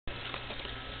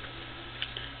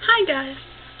Hi guys,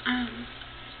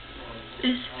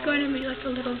 this is going to be like a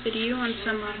little video on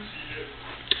some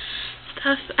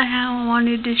stuff I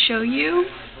wanted to show you.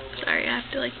 Sorry, I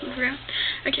have to like move around.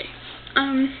 Okay,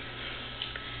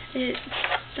 it's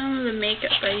some of the makeup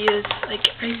I use. Like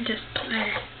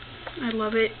I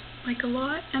love it like a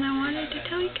lot, and I wanted to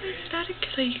tell you guys about it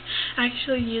because I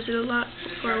actually use it a lot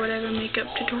for whatever makeup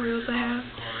tutorials I have.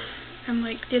 And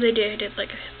like the other day I did like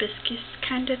a hibiscus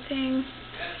kind of thing.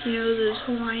 You know, those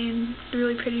Hawaiian,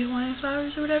 really pretty Hawaiian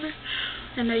flowers or whatever.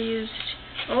 And I used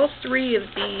all three of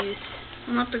these.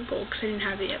 Well, not the gold because I didn't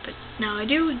have it yet, but now I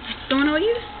do. It's the one I'll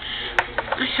use.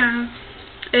 I have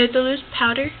it's a loose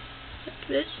powder, like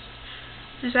this.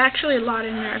 There's actually a lot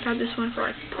in there. I've had this one for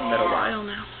like a little while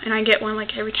now. And I get one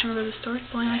like every time I go to the store. It's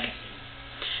only like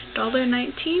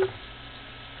 $1.19.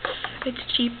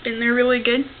 It's cheap and they're really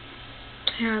good.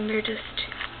 And they're just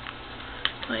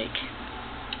like,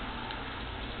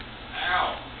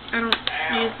 I don't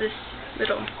use this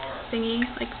little thingy,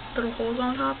 like little holes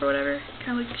on top or whatever,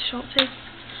 kind of like the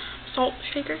salt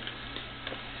shaker,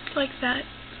 like that.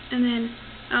 And then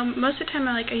most of the time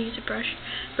I use a brush,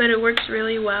 but it works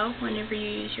really well whenever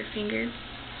you use your finger.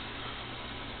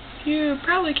 You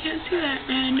probably can't see that,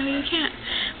 and I know you can't,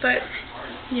 but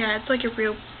yeah, it's like a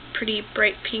real pretty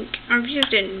bright pink. I've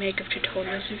used it in makeup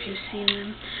tutorials if you've seen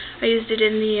them. I used it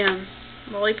in the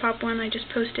lollipop one I just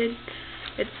posted.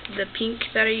 It's the pink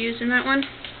that I use in that one.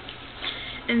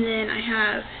 And then I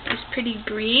have this pretty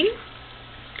green.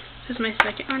 This is my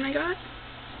second one I got.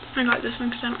 I got this one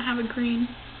because I don't have a green.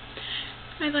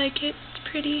 I like it. It's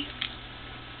pretty.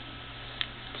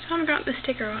 So I haven't got the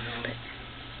sticker off, but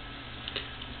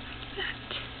like that.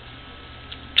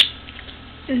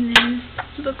 And then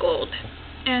the gold.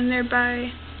 And they're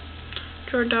by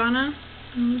Jordana.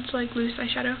 It's like loose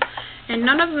eyeshadow. And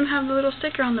none of them have the little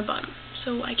sticker on the bottom,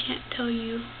 so I can't tell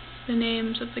you the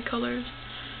names of the colors.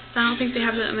 I don't think they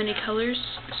have that many colors,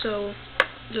 so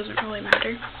it doesn't really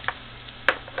matter.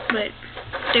 But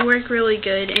they work really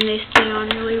good, and they stay on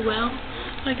really well.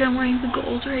 Like I'm wearing the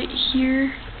gold right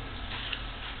here.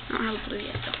 I don't have blue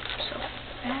yet though, so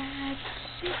that's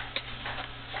it.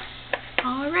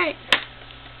 Alright.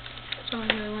 That's all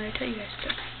I really wanted to tell you guys.